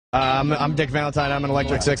I'm Dick Valentine. I'm an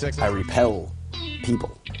Electric Six. I repel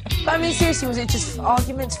people. But I mean, seriously, was it just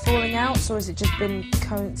arguments, falling outs, or has it just been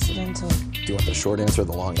coincidental? Do you want the short answer or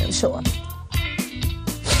the long answer? Sure.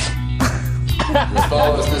 You'll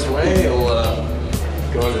follow us this way. You'll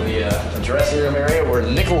go into the dressing room area where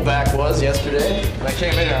Nickelback was yesterday. When I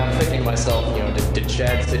came in here, I'm thinking to myself, you know, did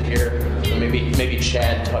Chad sit here? Or maybe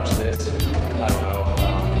Chad touched this. I don't know.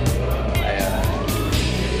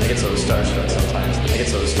 I get so starstruck sometimes. I get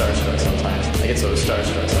so starstruck sometimes. I get so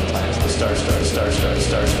starstruck sometimes.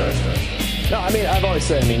 Starstruck. No, I mean, I've always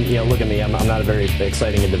said, you know, look at me. I'm not a very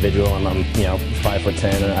exciting individual. I'm you know,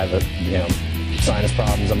 5'10", and I have you know, sinus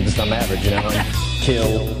problems. I'm average, you know. I'm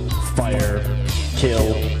kill, fire,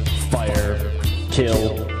 kill, fire,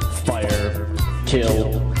 kill, fire,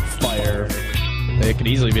 kill, fire. I could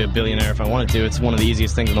easily be a billionaire if I wanted to. It's one of the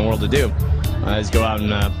easiest things in the world to do. Is go out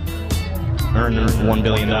and earn $1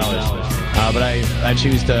 billion. But I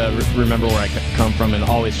choose to remember where I come from and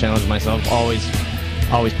always challenge myself, always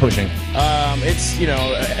pushing. It's, you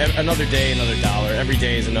know, another day, another dollar. Every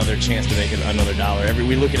day is another chance to make another dollar.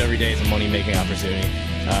 We look at every day as a money-making opportunity.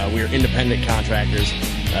 We are independent contractors.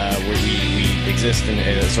 We exist in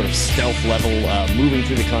a sort of stealth level, moving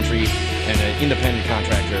through the country in an independent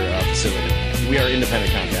contractor facility. We are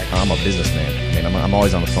independent contractors. I'm a businessman. I mean, I'm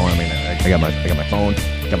always on the phone. I mean, I got my phone,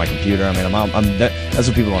 got my computer. I mean, that's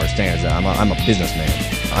what people don't understand. Is that I'm a businessman.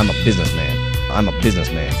 I'm a businessman. I'm a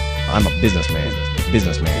businessman. I'm a businessman.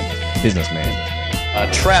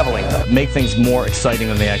 Businessman. Traveling. Make things more exciting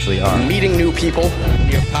than they actually are. Meeting new people.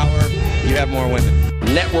 You have power. You have more women.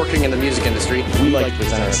 Networking in the music industry. We like to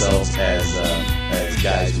present ourselves as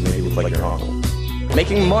guys who maybe look like your uncle.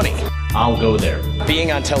 Making money. I'll go there.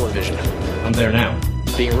 Being on television. I'm there now.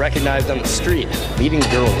 Being recognized on the street. Meeting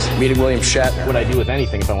girls. Meeting William Shatner. What I do with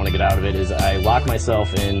anything, if I want to get out of it, is I lock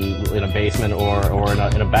myself in a basement or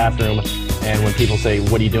in a bathroom. And when people say,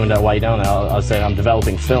 "What are you doing? Why are you down there?" I'll say, "I'm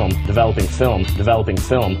developing film, developing film, developing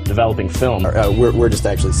film, developing film." We're just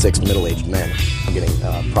actually 6 middle-aged men. I'm getting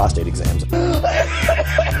prostate exams.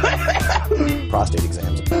 Prostate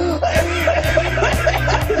exams.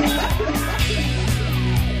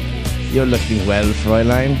 You're looking well,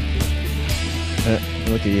 Fräulein.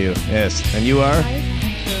 Look at you. Yes. And you are? Hi, I'm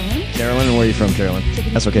Carolyn. Carolyn, and where are you from, Carolyn?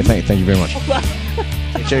 That's okay. Thank you very much.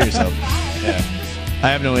 Take care of yourself. Yeah. I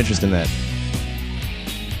have no interest in that.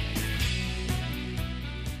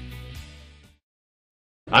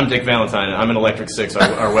 I'm Dick Valentine. I'm an Electric Six.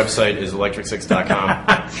 Our website is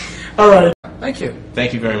electric6.com. All right. Thank you.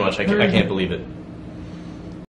 Thank you very much. I can't believe it.